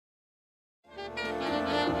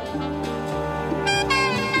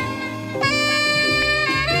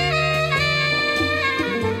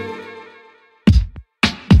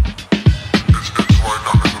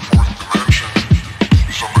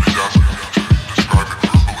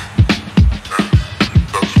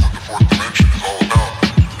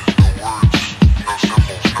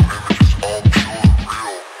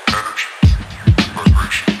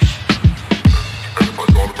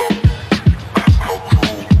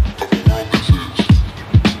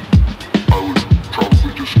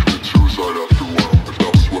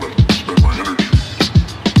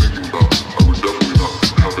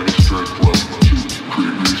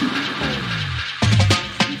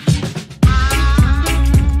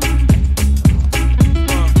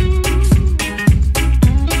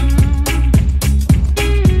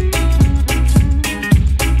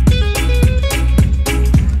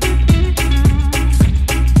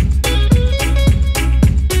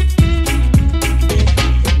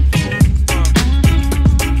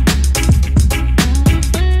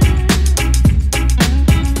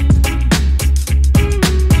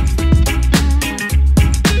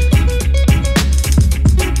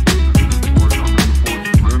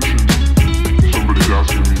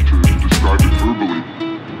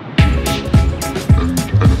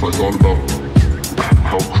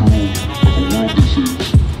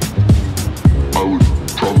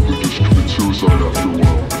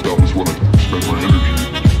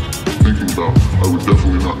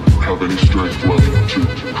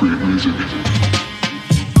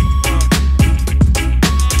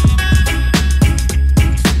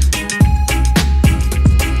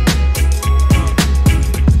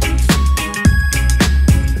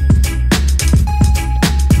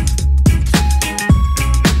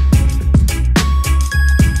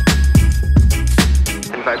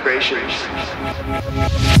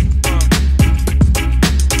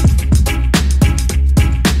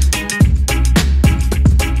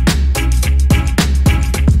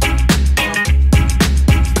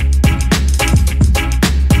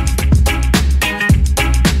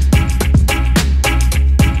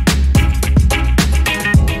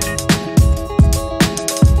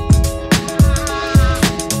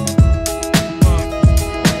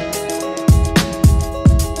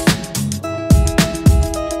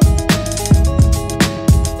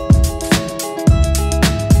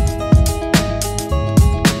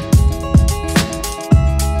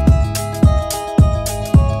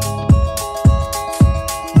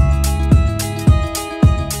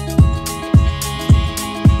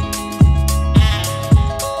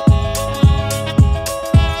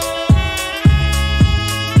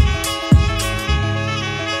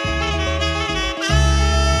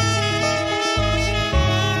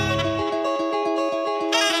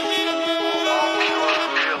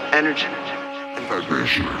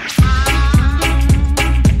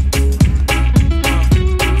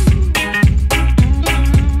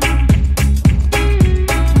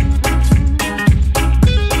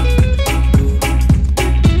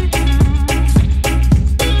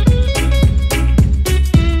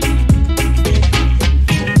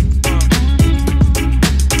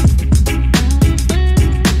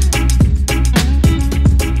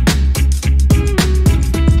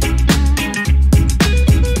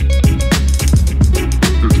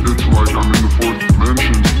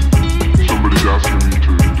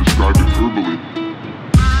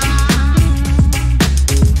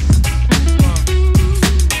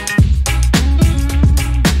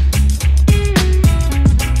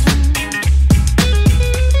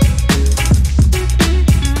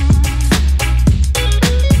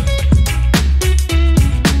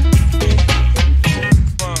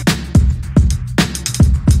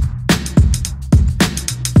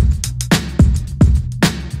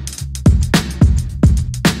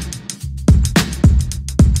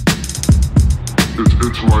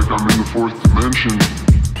It's like I'm in the fourth dimension.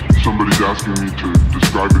 Somebody's asking me to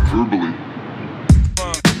describe it verbally.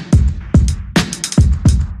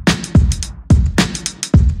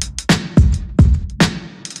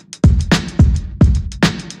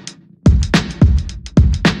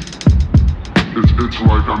 It's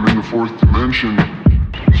like I'm in the fourth dimension.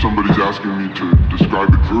 Somebody's asking me to describe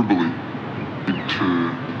it verbally. To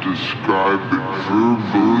describe it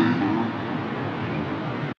verbally.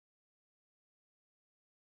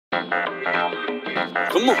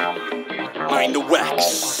 Come on, mind the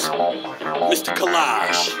wax. Mr.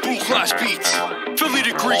 Collage, Grzly beats, Philly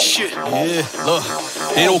degree shit. Yeah, look,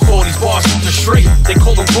 they don't call these bars super straight. They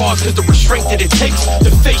call them bars cause the restraint that it takes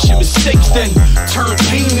to face your mistakes, then turn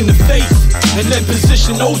pain into faith, and then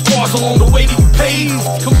position those bars along the way that you pave.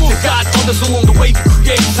 Come on, to guide others along the way to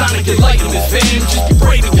create sonic enlightenment. Fam, just be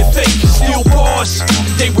brave in your faith. Steel bars,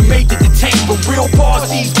 they were made to detain, but real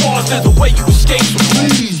bars, these bars, they're the way you escape. So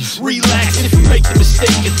please, relax if you make the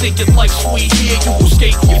mistake and thinking life's sweet. Here you will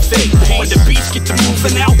skate your fate. When the beats get to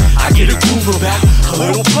moving out, I get a groove about. A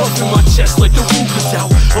little puff in my chest like the roof is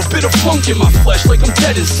out. A bit of funk in my flesh like I'm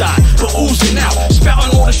dead inside, but oozing out,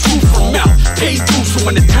 spouting all this truth from mouth. Paid through, so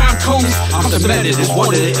when the time comes, I'm cemented as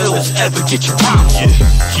one of the illest ever. Get your rhymes. Yeah,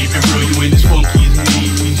 keep it real, you ain't as funky as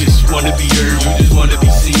me. We just wanna be heard, we just wanna be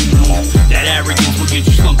seen. That arrogance will get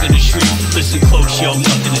you slumped in the street. Listen close, yo,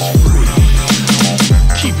 nothing is free.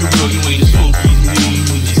 Keep it real, you ain't as funky as me.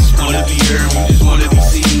 We just wanna be heard, we just wanna be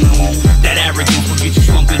seen. That arrogance will get you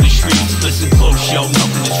slumped in the streets. Listen close, yo,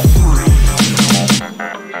 nothing is free.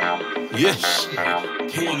 Yes.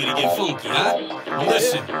 You want me to get funky, huh?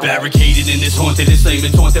 Listen. Barricaded in this haunted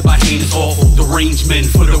enslavement, taunted by heinous awful deranged men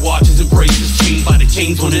for their watches and braces, chained by the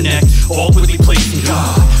chains on their neck, awkwardly placing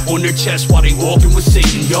God on their chest while they walking with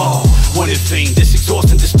Satan. Y'all wanted fame, this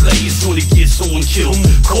exhausting display is gonna get someone killed.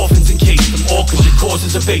 Coffins encase them, all cause your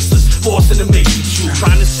causes are baseless, lost in the matrix. You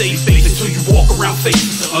trying to save face until you walk around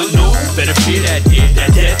faces the unknown. Better fear that, yeah,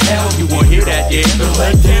 that death hell. You won't hear that, yeah, the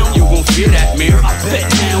let down. You won't fear that mirror. I bet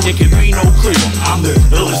now it can be no clear. I'm the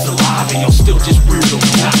illest alive and you're still just weirdo.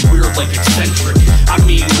 Not weird like eccentric, I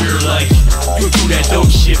mean weird like you do that dumb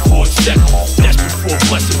shit for a second. That's before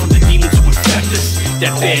blessing from the demons who infect us.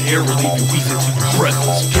 That bad air will leave you wheezing to your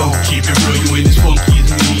breathless. Go, keep it real, you ain't as funky as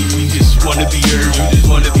me. We just wanna be heard, you just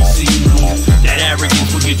wanna be seen. That arrogance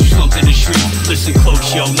will get you slumped in the street. Listen close,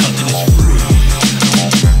 yo, nothing is free.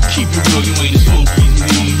 Keep it real, you ain't as funky as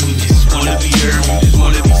me. We just wanna be heard, we just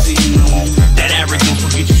wanna be seen. That arrogance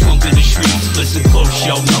will get you slumped in the streets. Listen close,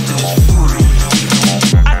 yo, nothing is free.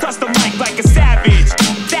 I toss the mic like a savage.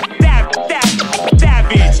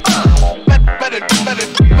 Savage.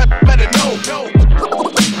 Better know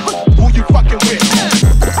who you fucking with.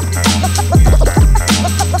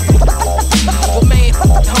 Well, man,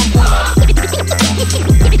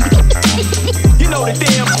 you know the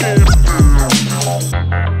damn.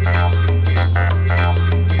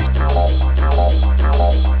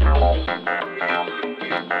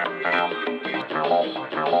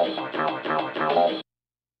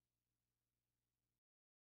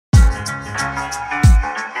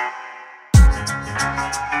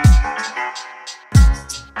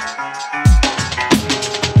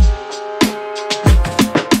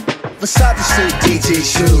 Versace suit, DJ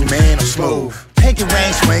shoes, man, I'm smooth. Pinky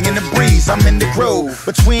rain swing in the breeze, I'm in the groove.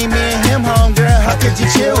 Between me and him, homegirl, how could you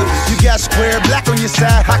choose? You got square black on your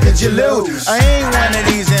side, how could you lose? I ain't one of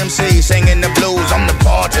these MCs singing the blues. I'm the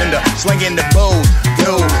bartender, swinging the booze.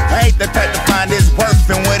 Dude, I ain't the type to find his worth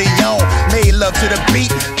in what he own. Made love to the beat,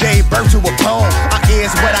 gave birth to a poem. I is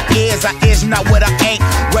what I is not what I ain't.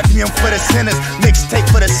 Rep Requiem for the sinners, mixtape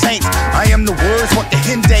for the saints. I am the words, what the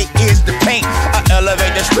Hyundai is the paint. I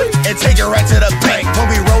elevate the street and take it right to the bank. When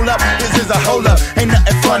we roll up, this is a hold up, ain't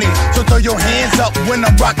nothing funny. So throw your hands up when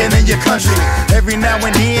I'm rocking in your country. Every now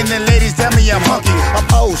and then the ladies tell me I'm hunky. I'm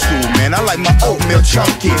old school, man, I like my oatmeal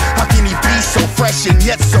chunky. How can he be so fresh and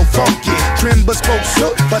yet so funky? Trim bespoke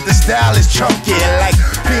suit, but the style is chunky. Like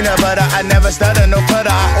peanut butter, I never stutter, no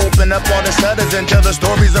clutter. I open up all the shutters and tell the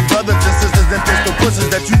stories of brothers and sisters and pistol pussies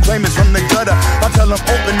that you claim is from the gutter. I tell them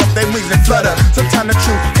open up their wings and flutter. Sometimes the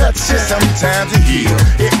truth cuts you, sometimes it heal.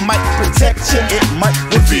 It might protect you, it might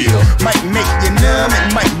reveal. Might make you numb, it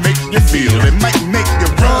might make you feel. It might make you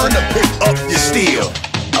run or pick up your steel.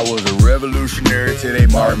 I was a revolutionary till they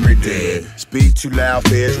marked me dead. Speak too loud,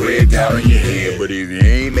 feds red down in your head. But if you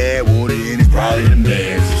ain't mad, well then it's probably the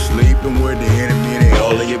meds. Sleeping with the enemy, they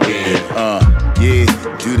all in your bed. Yeah,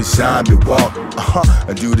 do the zombie walk.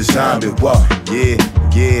 I do the zombie walk. Yeah,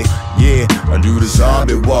 I do the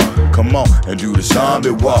zombie walk. Come on, and do the zombie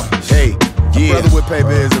walk. Hey, yeah. A brother with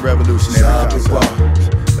paper is a revolutionary. Zombie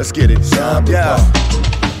walk. Let's get it. Zombie walk.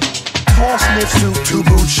 Paul Smith suit, 2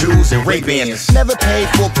 boot shoes, and Ray-Bans. Never paid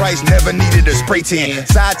full price, never needed a spray tan.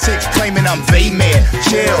 Side chicks claiming I'm V-man.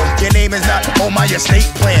 Chill, your name is not on my estate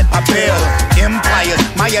plan. I build empires,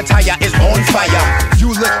 my attire is on fire.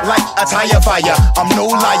 You look like a tire fire, I'm no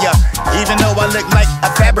liar. Even though I look like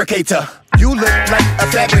a fabricator, you look like a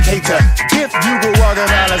fabricator. If you go walking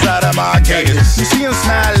around inside of my gators, you see him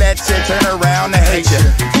smile at you, turn around and hate you.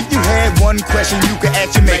 If you had one question, you could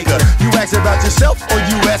ask your maker. You ask about yourself or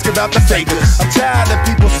you ask about the fakers. I'm tired of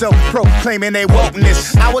people self-proclaiming they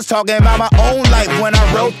wokeness. I was talking about my own life when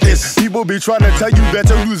I wrote this. People be trying to tell you that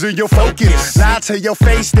you're losing your focus. Lie to your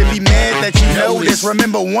face, then be mad that you know this.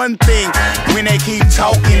 Remember one thing, when they keep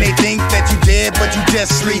talking, they think that you dead, but you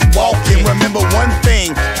just sleepwalking. Remember one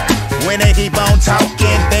thing, when they keep on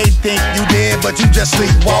talking, they think you dead, but you just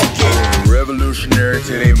sleepwalking. I was a revolutionary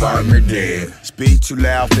till they mark me dead. Speak too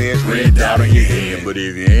loud, feds red down on your head. But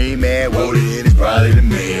if you ain't mad, well then it's probably the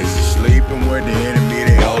meds. Sleeping with the enemy,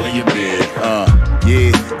 they all in your bed.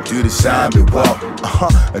 Yeah, do the zombie walk.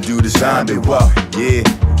 I do the zombie walk.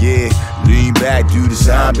 Yeah, lean back, do the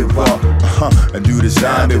zombie walk. I do the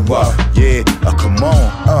zombie walk. Yeah, come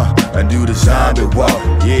on. I do the zombie walk.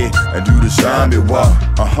 Yeah, I do the zombie walk.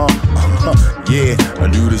 Yeah, I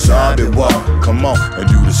do the zombie walk. Come on, I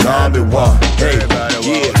do the zombie walk. Hey,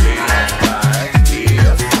 yeah.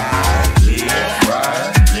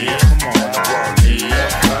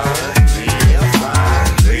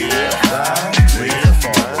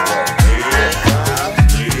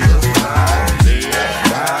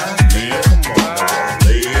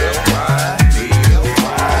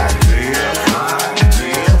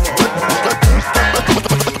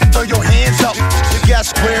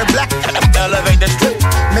 Square black, elevate the street.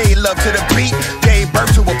 Made love to the beat, gave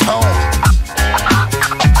birth to a poem.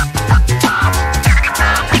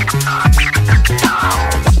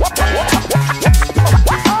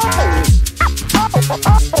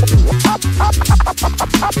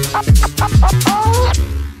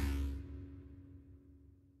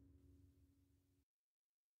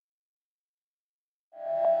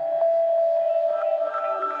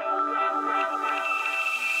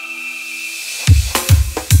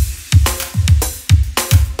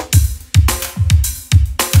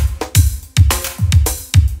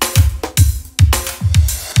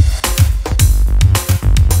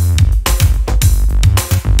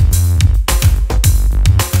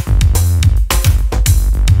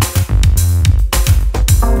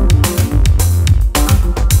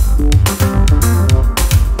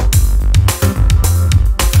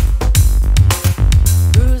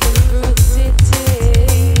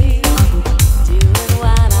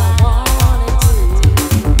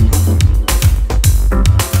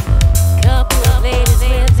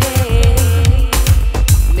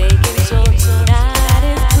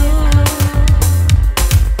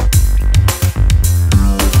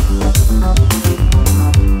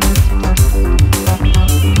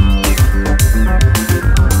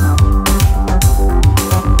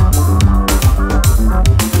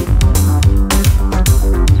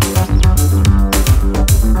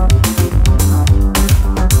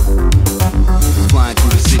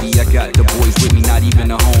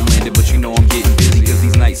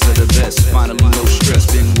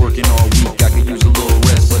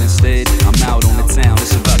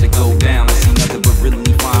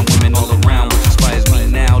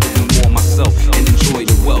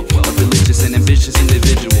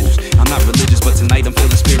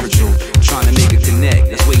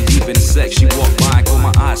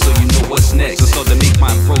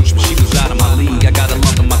 my approach, but she was out of my league. I got a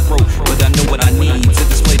lump in my throat, but I know what I need to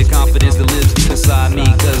display the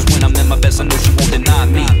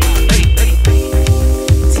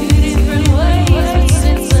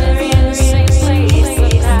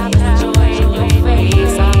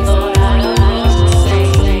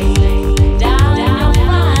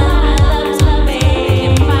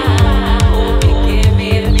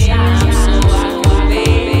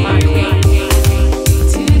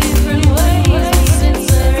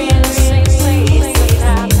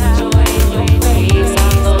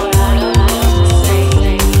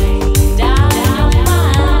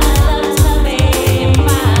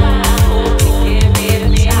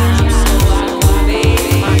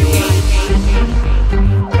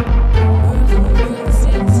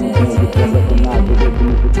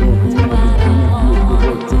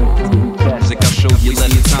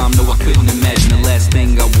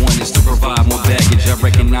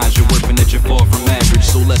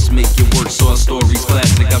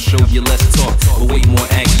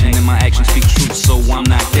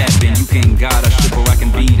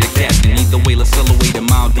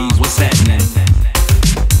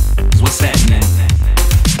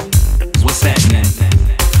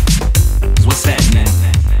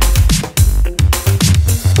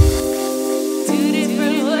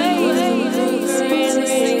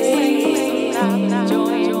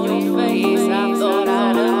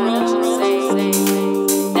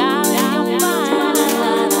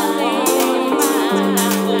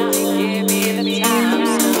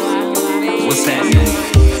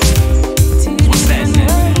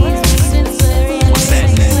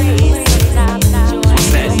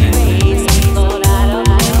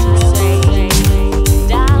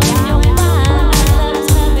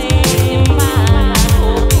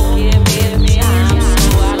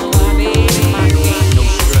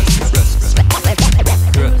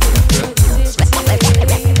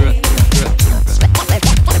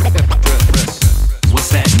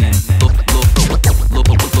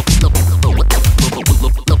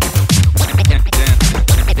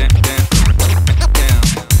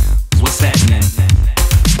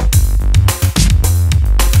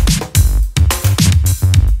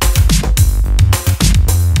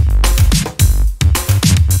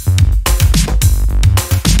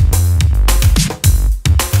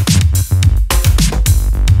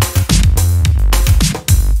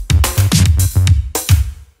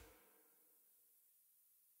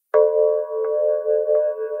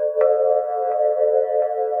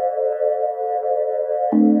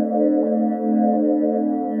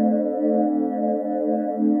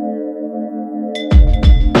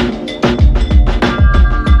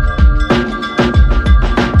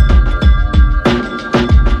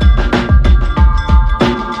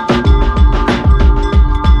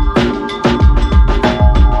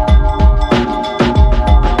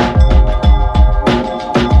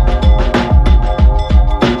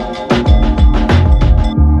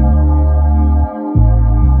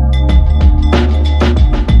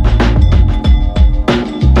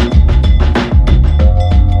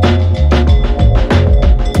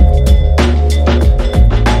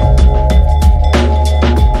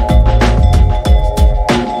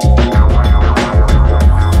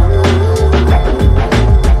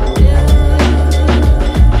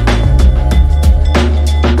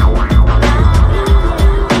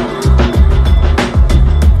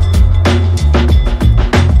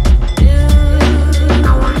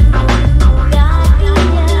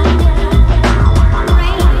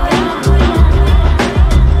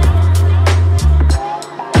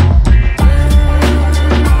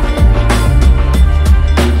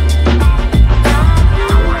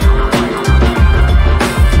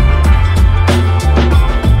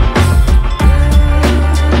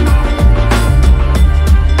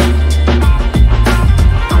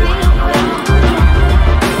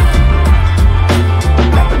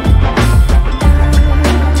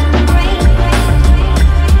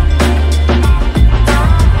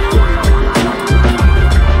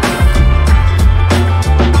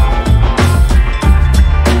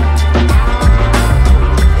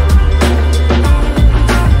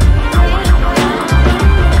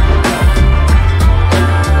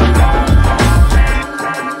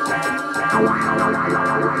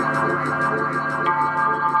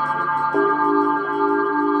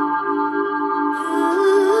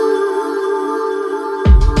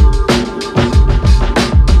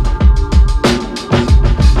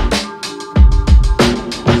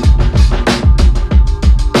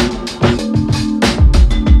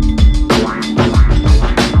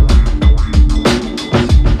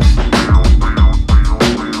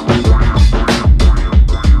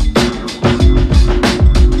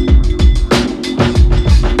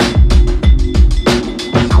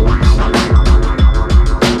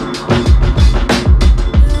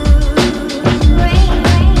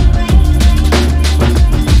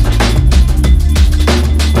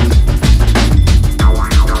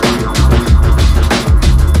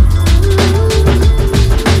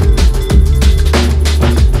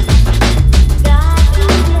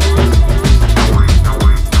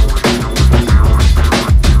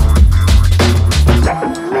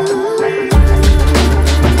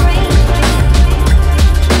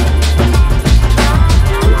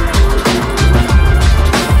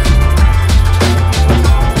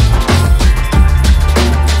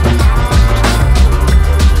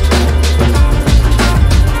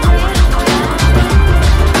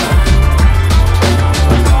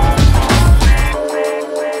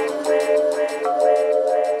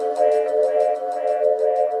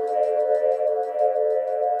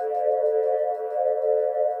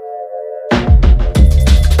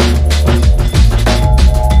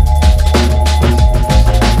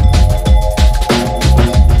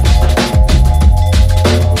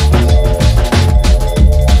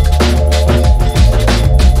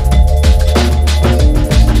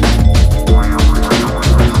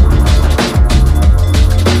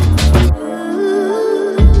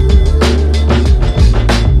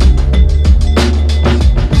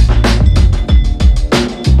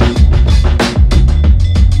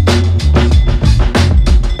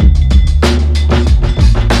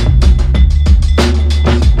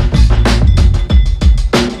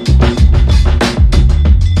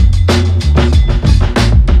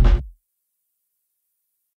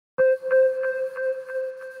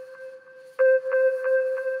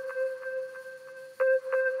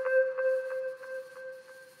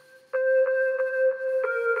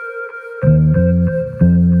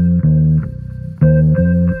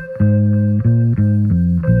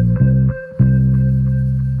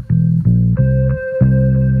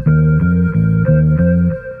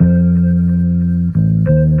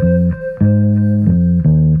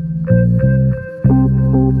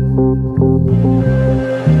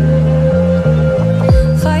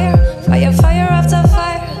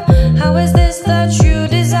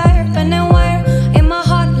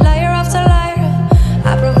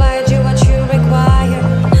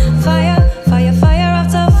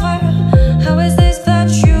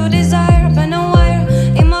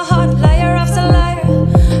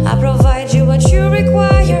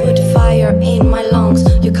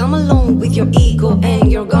in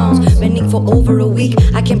your gums. Bending for over a week,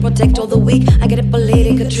 I can protect all the weak. I get a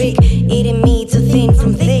political trick, eating me too thin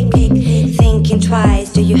from thick. Thinking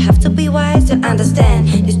twice, do you have to be wise to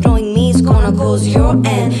understand? Destroying me is gonna cause your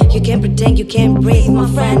end. You can't pretend you can't breathe, my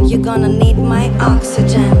friend. You're gonna need my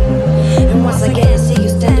oxygen. And once again, see you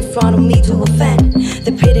stand in front of me to offend.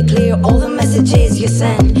 They're pretty clear, all the messages you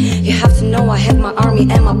send. You have to know I have my army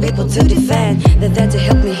and my people to defend. They're there to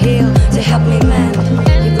help me heal, to help me mend.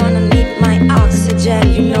 You're gonna need my oxygen,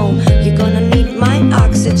 you know. You're gonna need my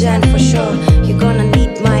oxygen for sure. You're gonna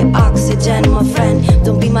need my oxygen, my friend.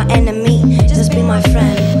 Don't be my enemy, just be my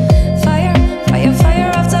friend. Fire, fire,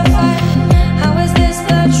 fire after fire. How is this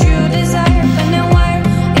the true desire? Been a wire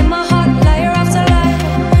in my heart, liar after liar.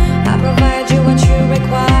 I provide you what you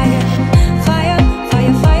require. Fire,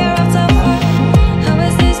 fire, fire after fire. How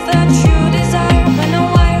is this the true desire? Been a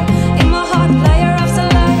wire in my heart, liar after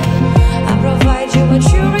liar. I provide you what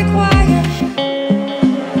you require.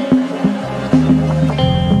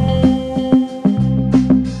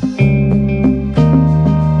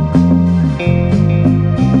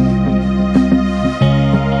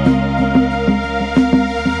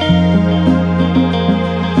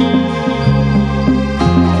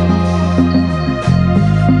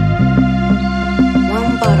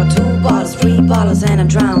 And I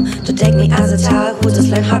drown to take me as a child who just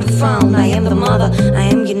learned how to frown. I am the mother, I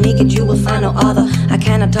am unique and you will find no other. I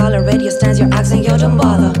cannot tolerate your stance, your accent, you don't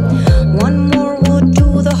bother. One more would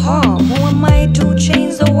do the harm. Who am I to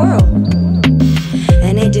change the world?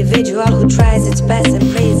 An individual who tries its best and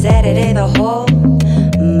prays that it ain't the whole.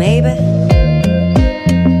 Maybe.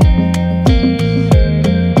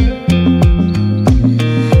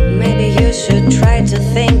 Maybe you should try to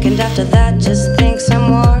think, and after that just think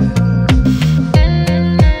some more.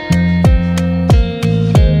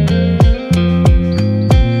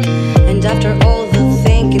 After all the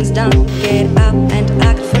thinking's done, get up and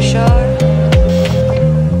act for sure.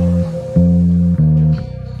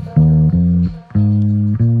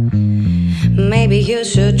 Maybe you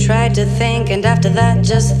should try to think, and after that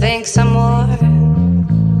just think some more.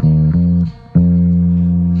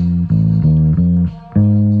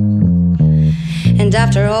 And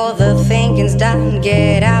after all the thinking's done,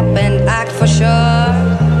 get up and act for sure.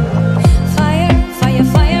 Fire, fire,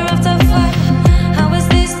 fire after fire. How is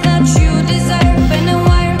this the true desire? Been a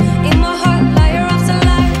wire in my heart, liar after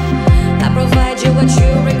liar. I provide you what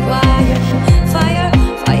you require. Fire,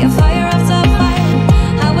 fire, fire after fire.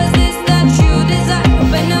 How is this the true desire?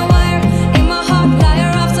 Been a wire in my heart,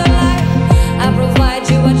 liar after liar. I provide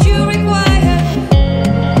you what you require.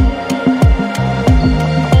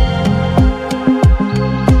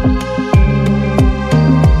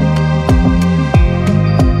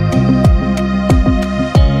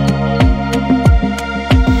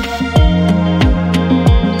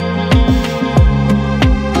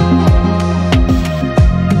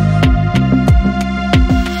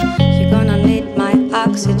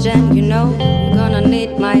 Oxygen, you know, you're gonna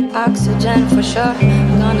need my oxygen for sure.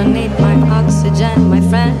 You're gonna need my oxygen, my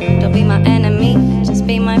friend. Don't be my enemy, just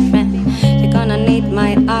be my friend. You're gonna need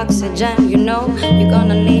my oxygen, you know, you're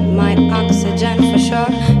gonna need my oxygen for sure.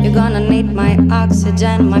 You're gonna need my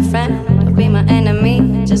oxygen, my friend. Don't be my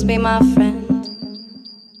enemy, just be my friend.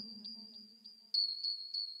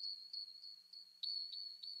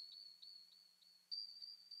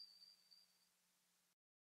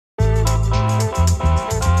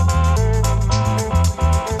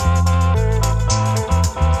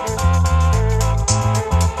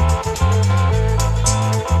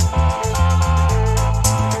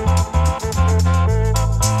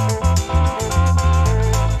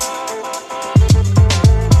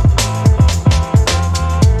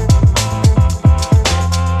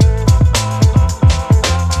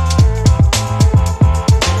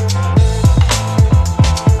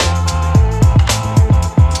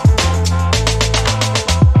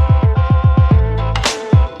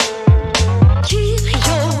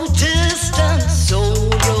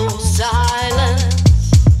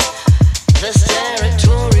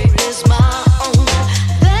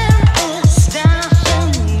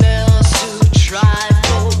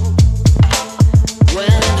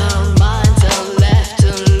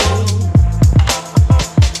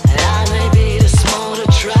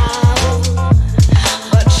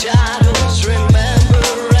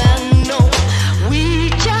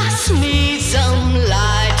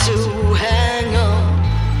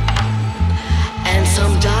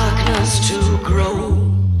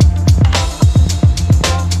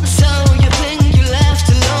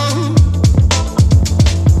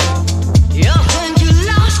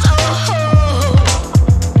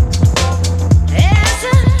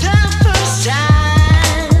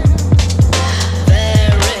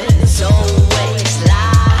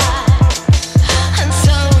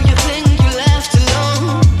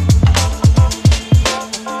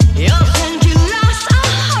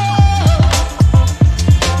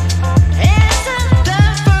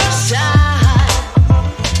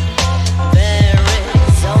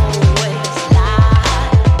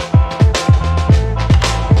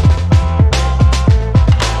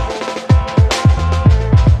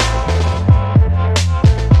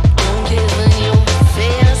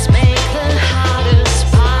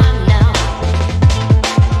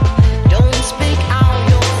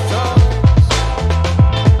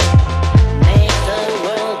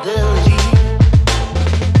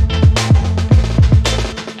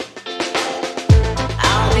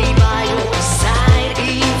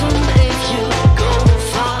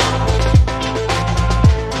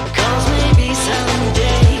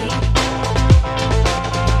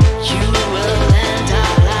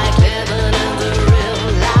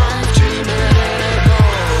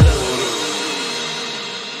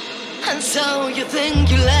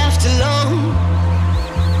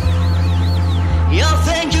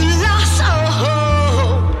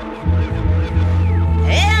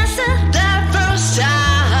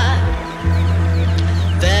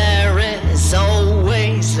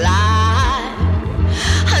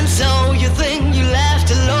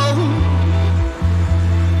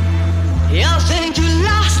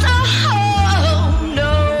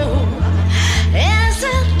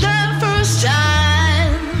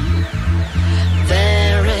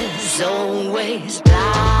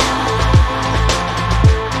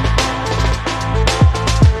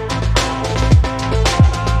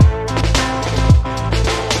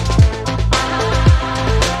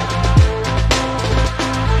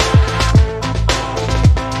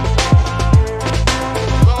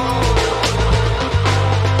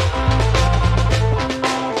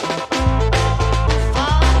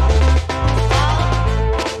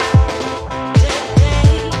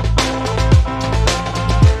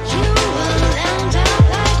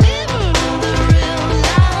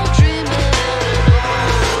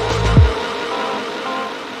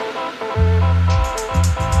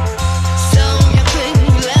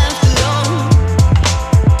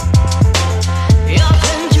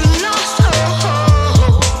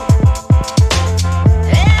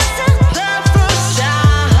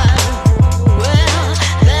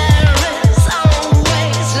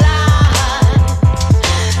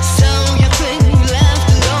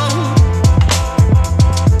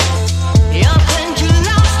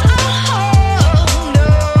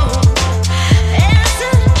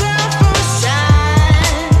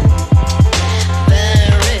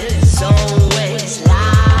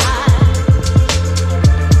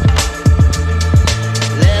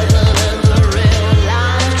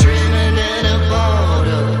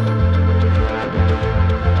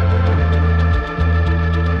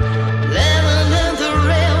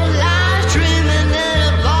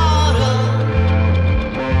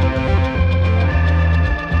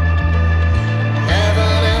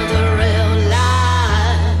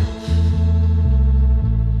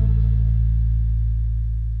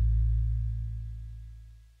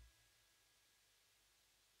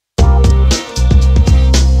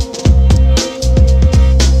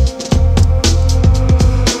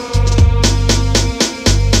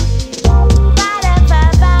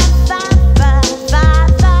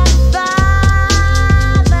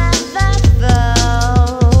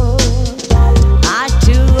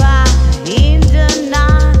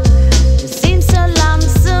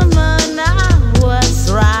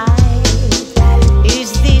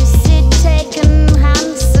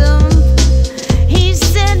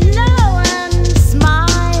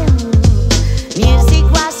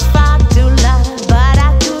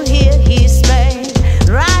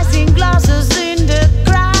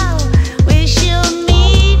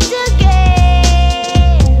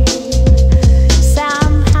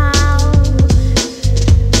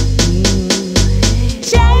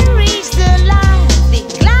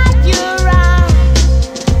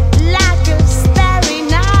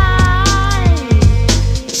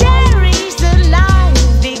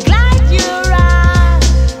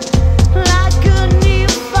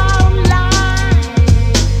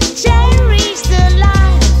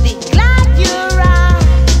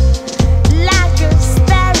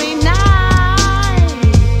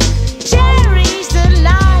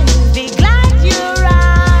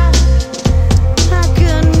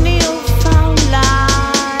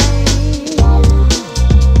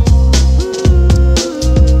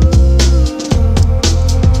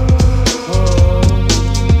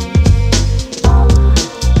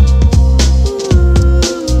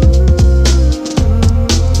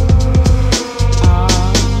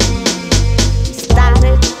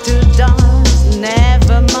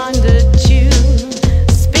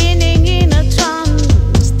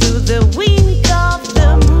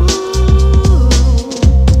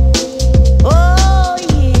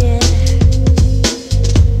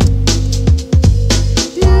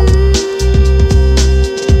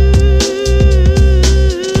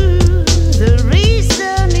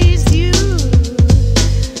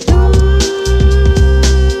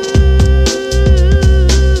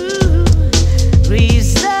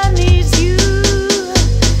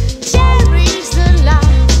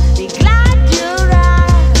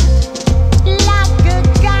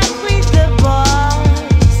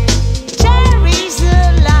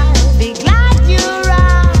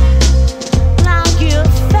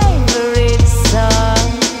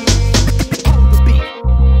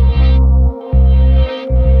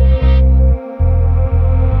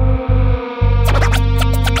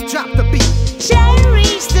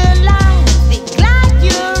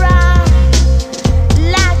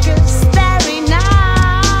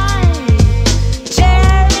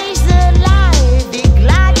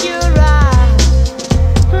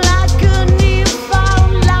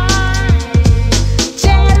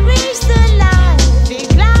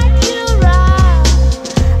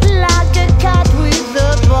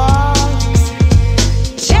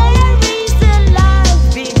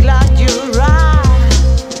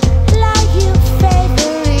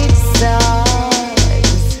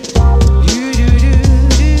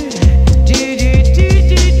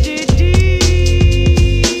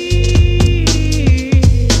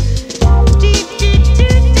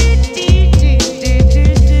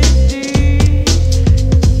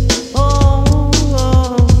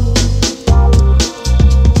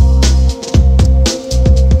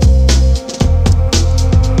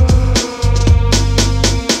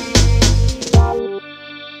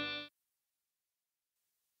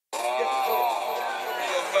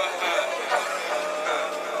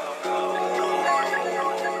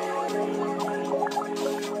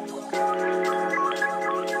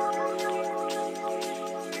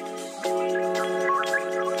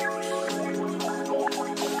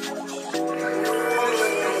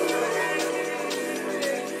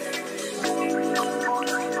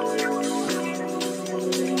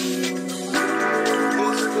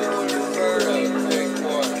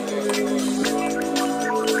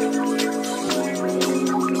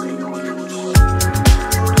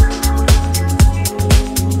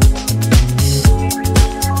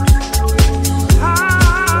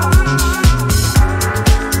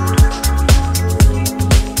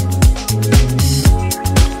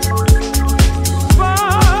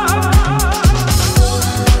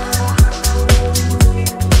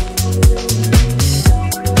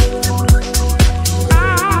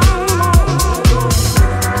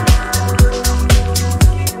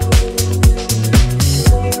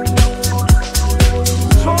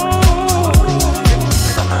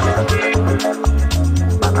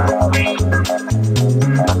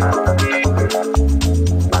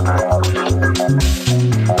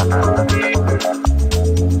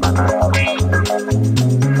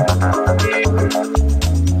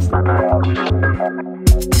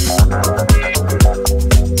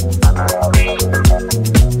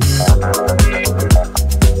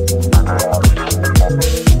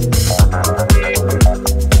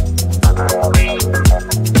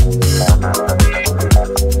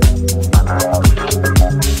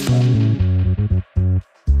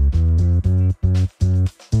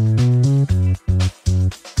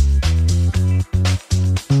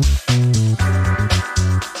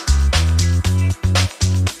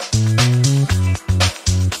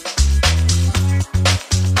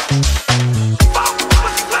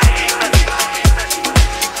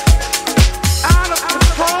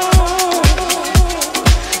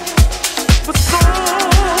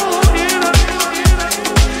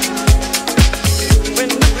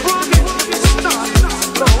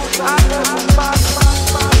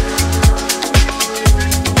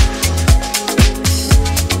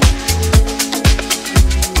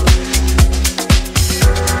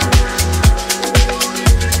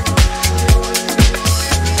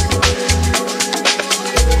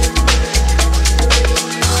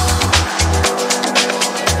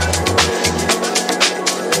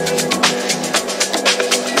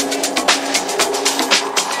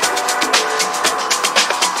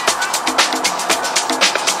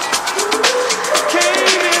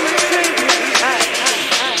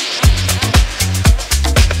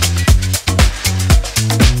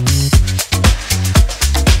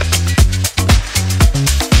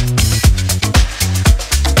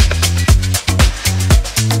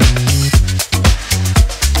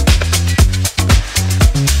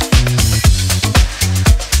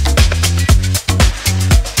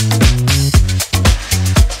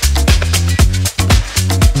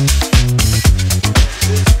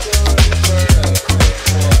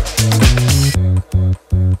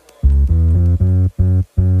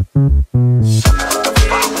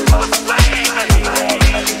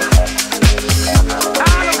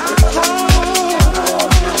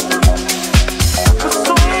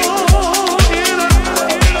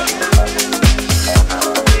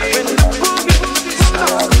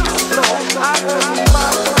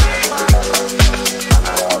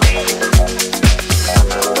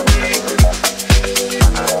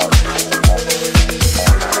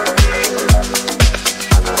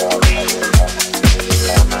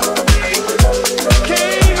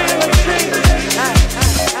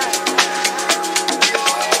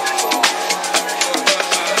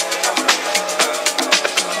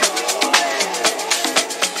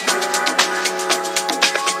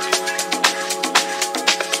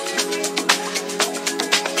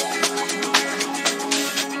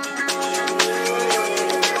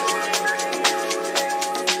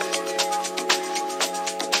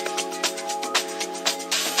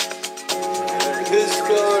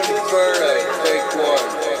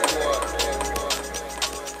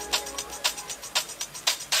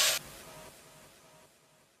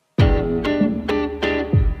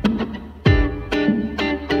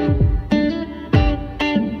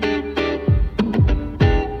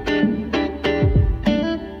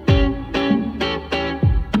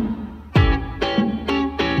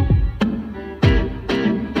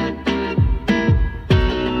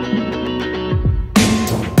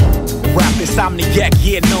 rap insomniac,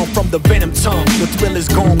 yeah, known from the venom tongue. The thrill is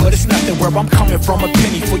gone, but it's nothing where I'm coming from. A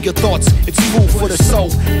penny for your thoughts, it's food for the soul.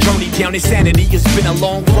 Journey down insanity, it's been a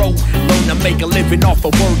long road. Learn to make a living off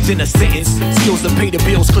of words in a sentence. Skills to pay the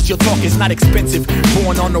bills, cause your talk is not expensive.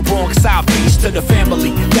 Born on the wrong side, peace to the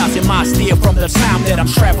family. 1,000 miles steer from the time that I'm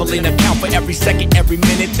traveling. Account for every second, every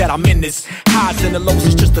minute that I'm in this. Highs and the lows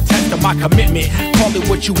is just a test of my commitment. Call it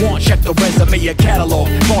what you want, check the resume or catalog.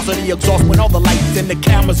 Pause of the exhaust when all the lights and the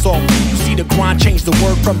cameras off. You see the grind, change the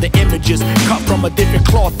word from the images. Cut from a different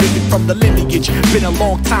cloth, vivid from the lineage. Been a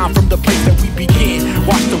long time from the place that we begin.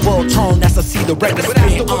 Watch the world turn as I see the record spin. But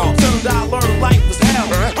as the world turned, I learned life was hell.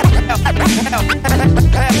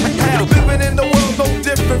 Living in the world no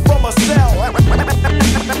different from a cell.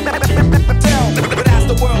 But as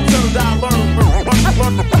the world turned, I learned.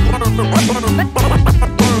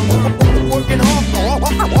 Working hard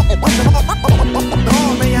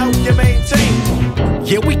may help you maintain.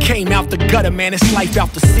 Yeah, we came out the gutter, man, it's life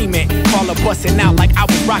out the cement. Crawler busting out like I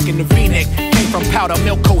was rocking the V-neck. Came from powder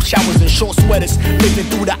milk, cold showers and short sweaters. Living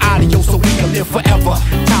through the audio so we can live forever.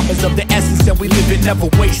 Time is of the essence and we live it never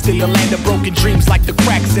wasted. The land of broken dreams like the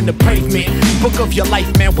cracks in the pavement. Book of your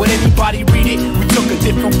life, man, would anybody read it? We took a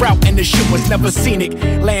different route and the shit was never scenic.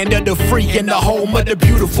 Land of the free and the home of the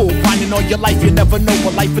beautiful. Finding all your life, you never know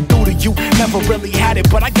what life would do to you. Never really had it,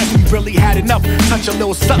 but I guess we really had enough. Touch a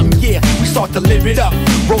little something, yeah, we start to live it up.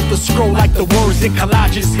 Wrote the scroll like the words in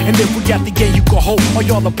collages. And if we got the game, you can hold all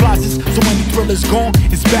your applauses. So when the thrill is gone,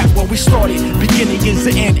 it's back where we started. Beginning is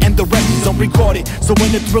the end and the rest is unrecorded. So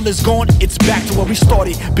when the thrill is gone, it's back to where we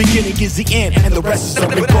started. Beginning is the end and the rest is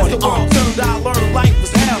unrecorded. But as the world turned, I learned life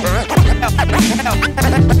was hell.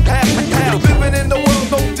 Living in the world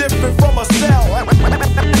no different from a cell.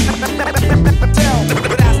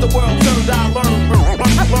 But as the world turned, I learned.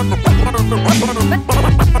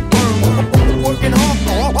 Working hard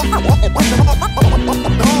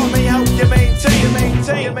may help you maintain.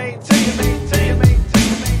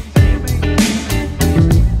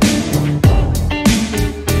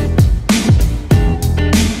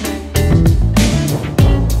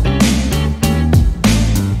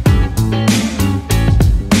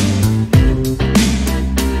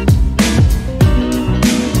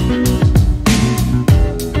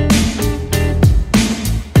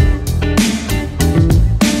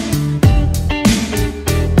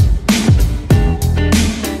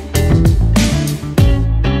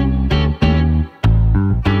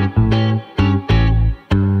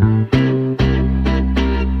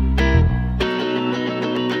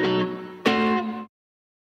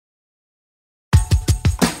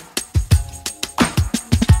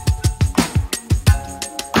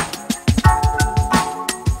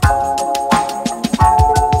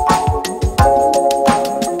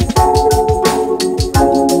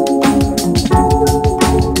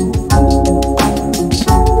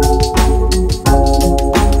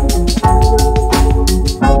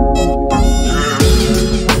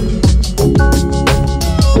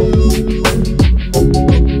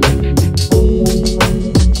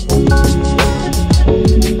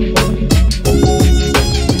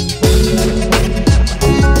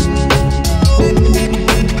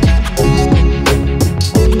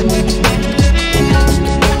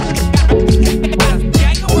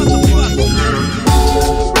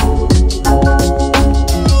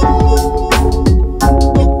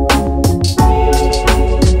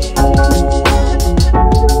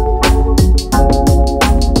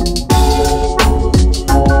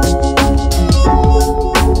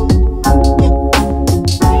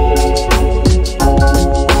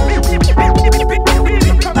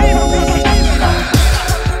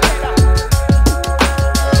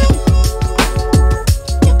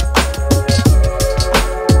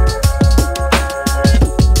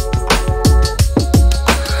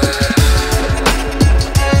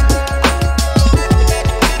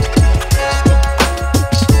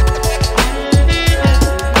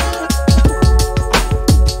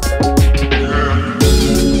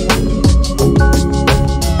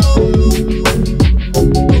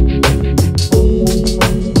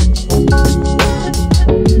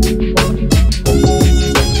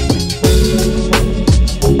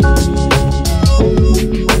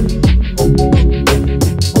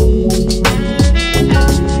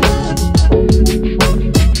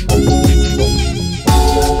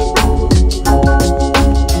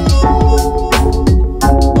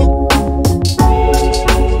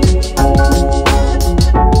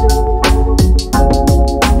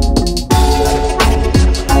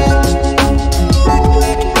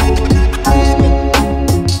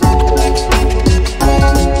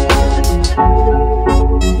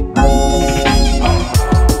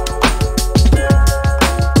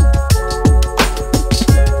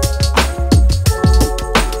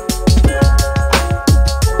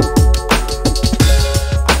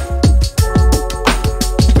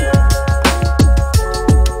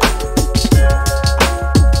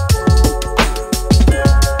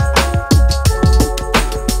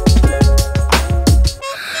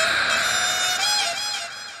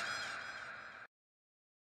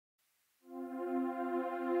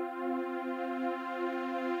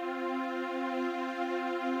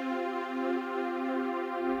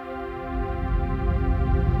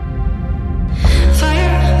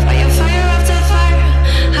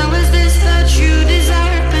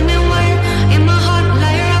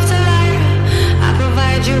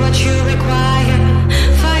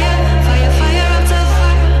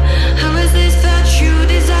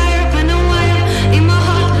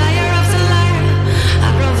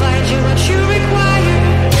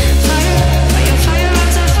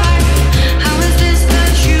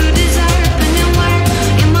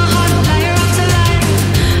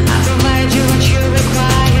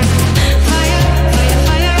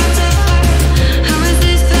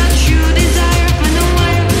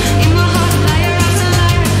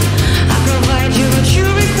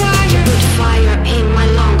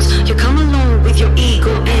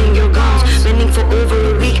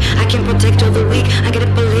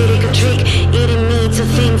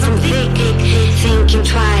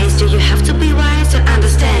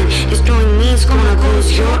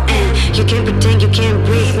 your end. You can't pretend you can't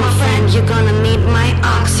breathe, my friend. You're gonna need my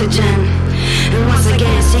oxygen. And once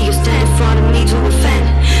again, see you stand in front of me to offend.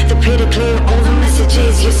 They're pretty clear, all the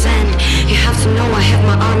messages you send. You have to know I have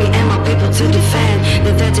my army and my people to defend.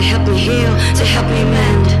 They're there to help me heal, to help me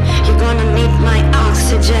mend. You're gonna need my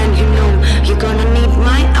oxygen, you know. You're gonna need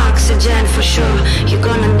my oxygen for sure. You're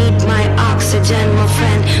gonna need my oxygen, my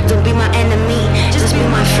friend. Don't be my enemy, just be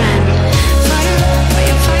my friend. Fire,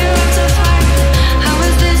 fire, fire after fire. How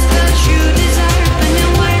is this that you desire?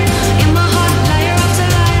 Burning wire in my heart, layer after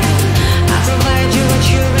layer. I provide you what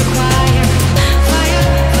you require. Fire,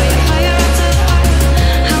 fire, fire after fire.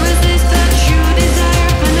 How is this that you desire?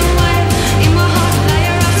 Burning wire in my heart,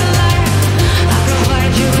 layer after layer. I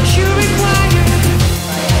provide you what you require.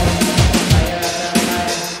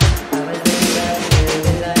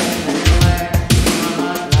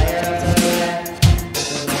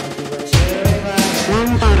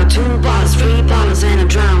 One bottle, two bottles, three bottles, and a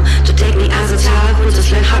drown. To take me as a child who just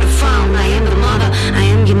learned how to frown. I am the mother, I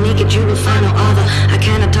am unique, and you will find no other. I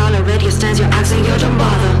cannot tolerate your stance, your accent, your don't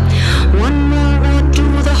bother. One more would do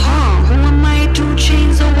the harm. Who am I to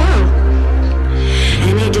change the world?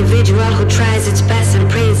 An individual who tries its best and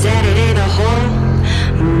prays that it ain't a whole.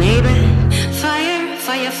 Maybe fire,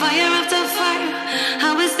 fire, fire after fire.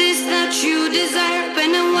 How is this that you desire?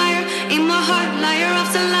 Pen and wire in my heart, liar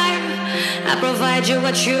after liar. I provide you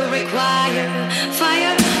what you require.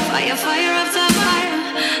 Fire, fire, fire after fire.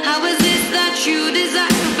 How is this that you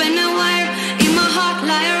desire? Pen and wire in my heart,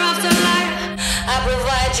 liar after liar. I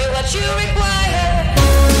provide you what you require.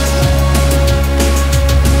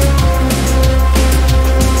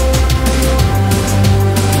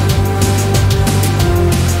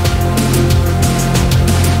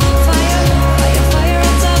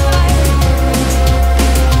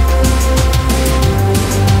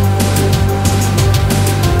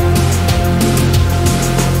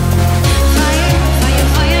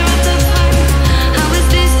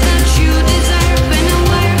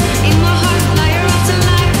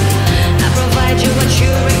 What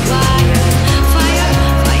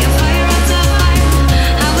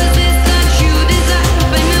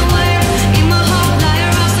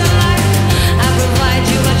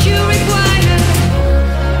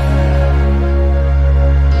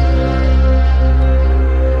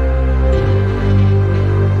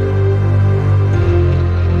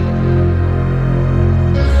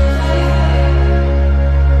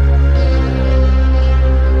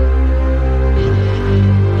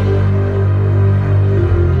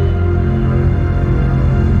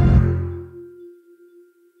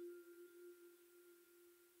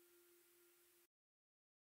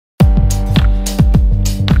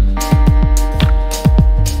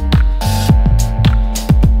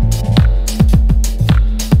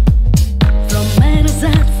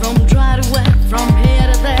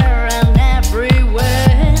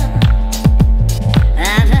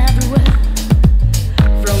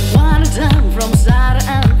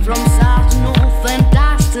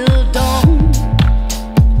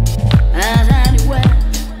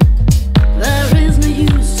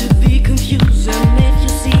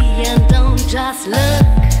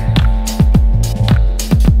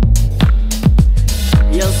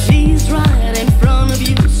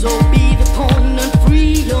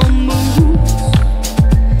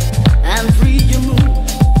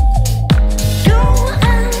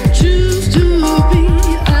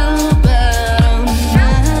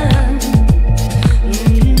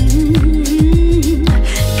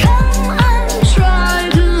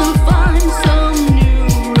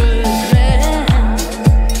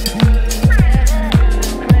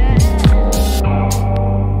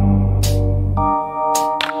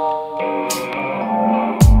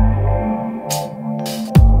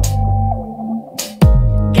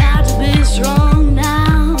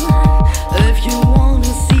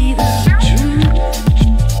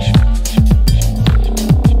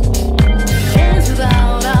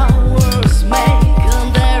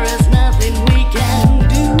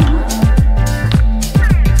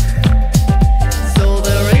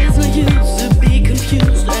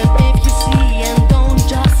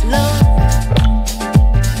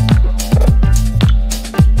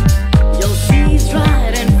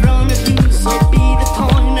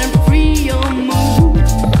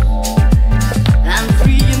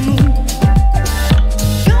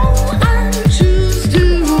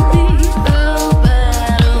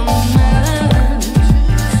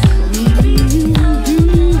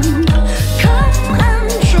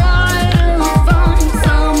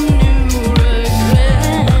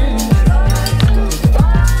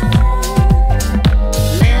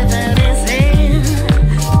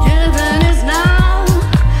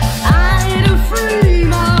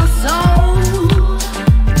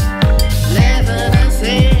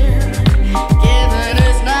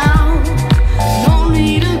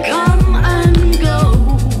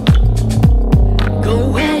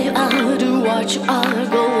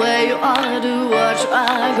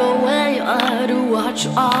what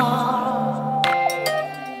you are.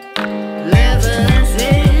 Living is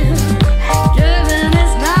in, giving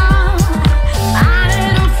is now. I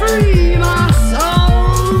need to free my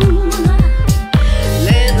soul.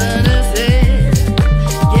 Living is in,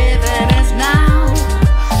 giving is now.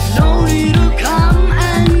 No need to come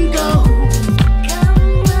and go.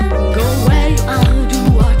 Go where you are, do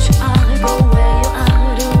what you are. Go where you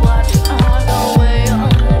are, do what you are. Go where you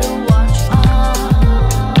are, do what you are.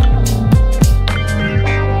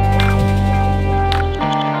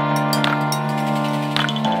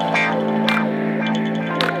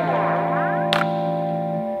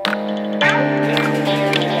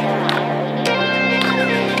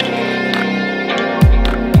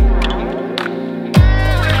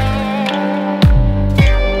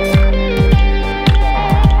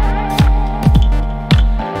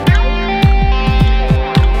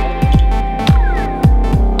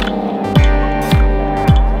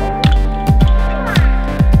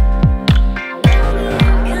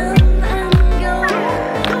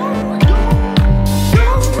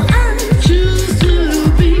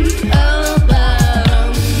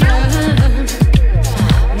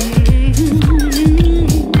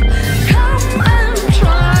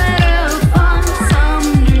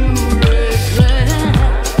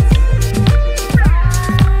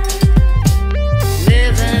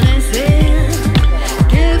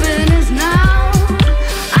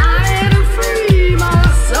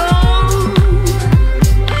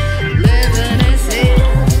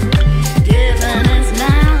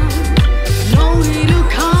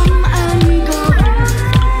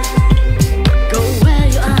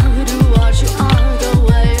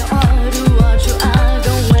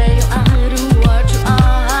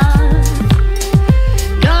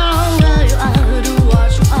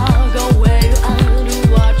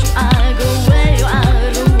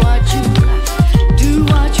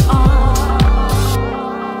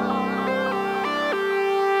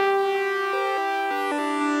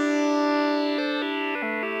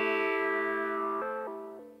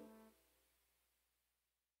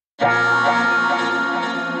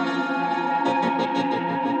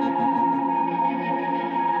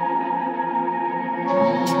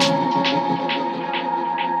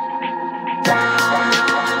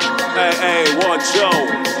 Hey, what's up?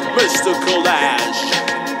 Mr. Collage.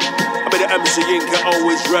 I mean, the MC Inca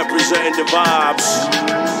always representing the vibes.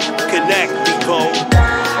 Connect, people.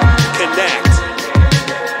 Connect.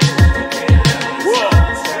 Whoa.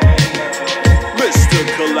 Mr.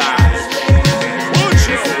 Collage. What's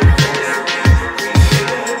up?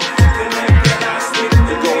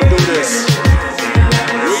 We're gonna do this.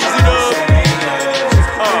 Raise it up.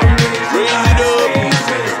 Raise it up.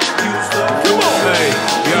 Come on, hey,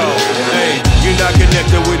 yo, hey. You're not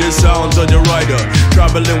connected with the sounds of the writer.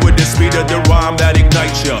 Traveling with the speed of the rhyme that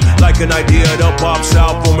ignites you. Like an idea that pops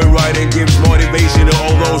out from me writing, gives motivation to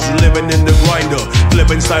all those living in the grinder.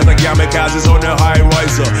 Flipping styles like kamikazes on the high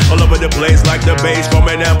riser. All over the place like the bass from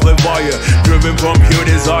an amplifier. Driven from pure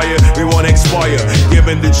desire, we won't expire.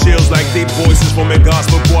 Giving the chills like deep voices from a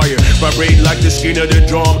gospel choir. Vibrate like the skin of the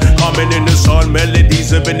drum. Humming in the sun,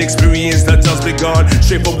 melodies of an experience that's just begun.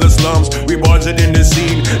 Straight from the slums, we buzzing in the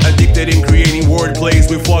scene. Addicted in creating word plays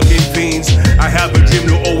with fucking fiends. I have a dream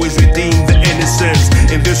to always redeem the innocence.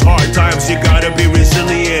 In this hard times, you gotta be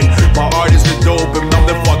resilient. My art is the dope and I'm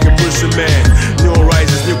the fucking person, man. New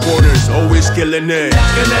rises, new quarters, always killing it.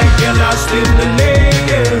 Connect, get lost in the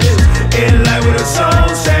layers. In line with the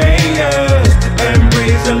song sayers.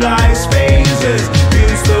 Embrace the life's phases.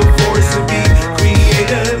 Use the force to be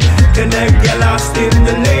creative. Connect, get lost in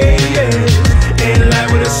the layers. In line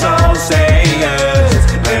with the song sayers.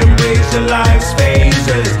 Embrace the life's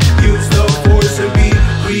phases. Use the force to be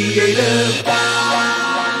creative.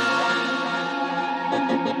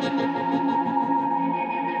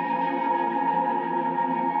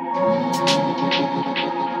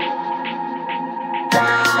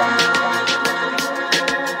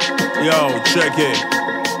 Yo, check it.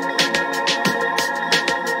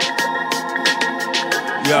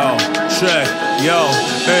 Yo, check, yo,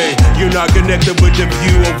 hey. You're not connected with the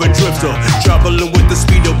view of a drifter. Traveling with the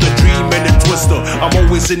speed of the dream and the twister. I'm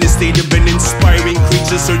always in a state of an inspiring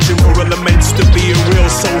creature, searching for elements to be a real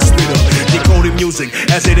soul splitter. Decoding music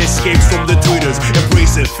as it escapes from the tweeters.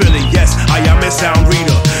 Embrace it, feel it, yes, I am a sound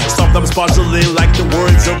reader. Sometimes puzzling like the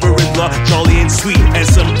words of a riddler. Jolly and sweet, and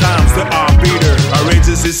sometimes the art beater.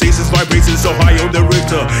 Arranges sensations, vibrations, so high on the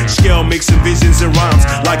Richter scale, mixing visions and rhymes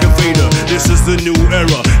like a fader. This is the new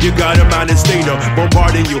era. You got a man that's data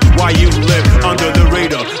bombarding you while you live under the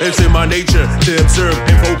radar. It's in my nature to observe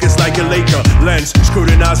and focus like a Laker lens,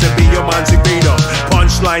 scrutinize and be your mind's invader.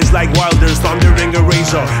 Punchlines like Wilder's thundering a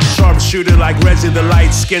razor, sharpshooter like Reggie the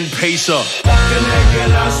light-skinned pacer. Connect, get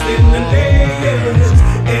lost in the layers,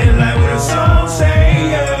 in line with the song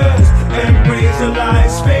sayers, embrace the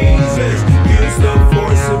life's phases, use the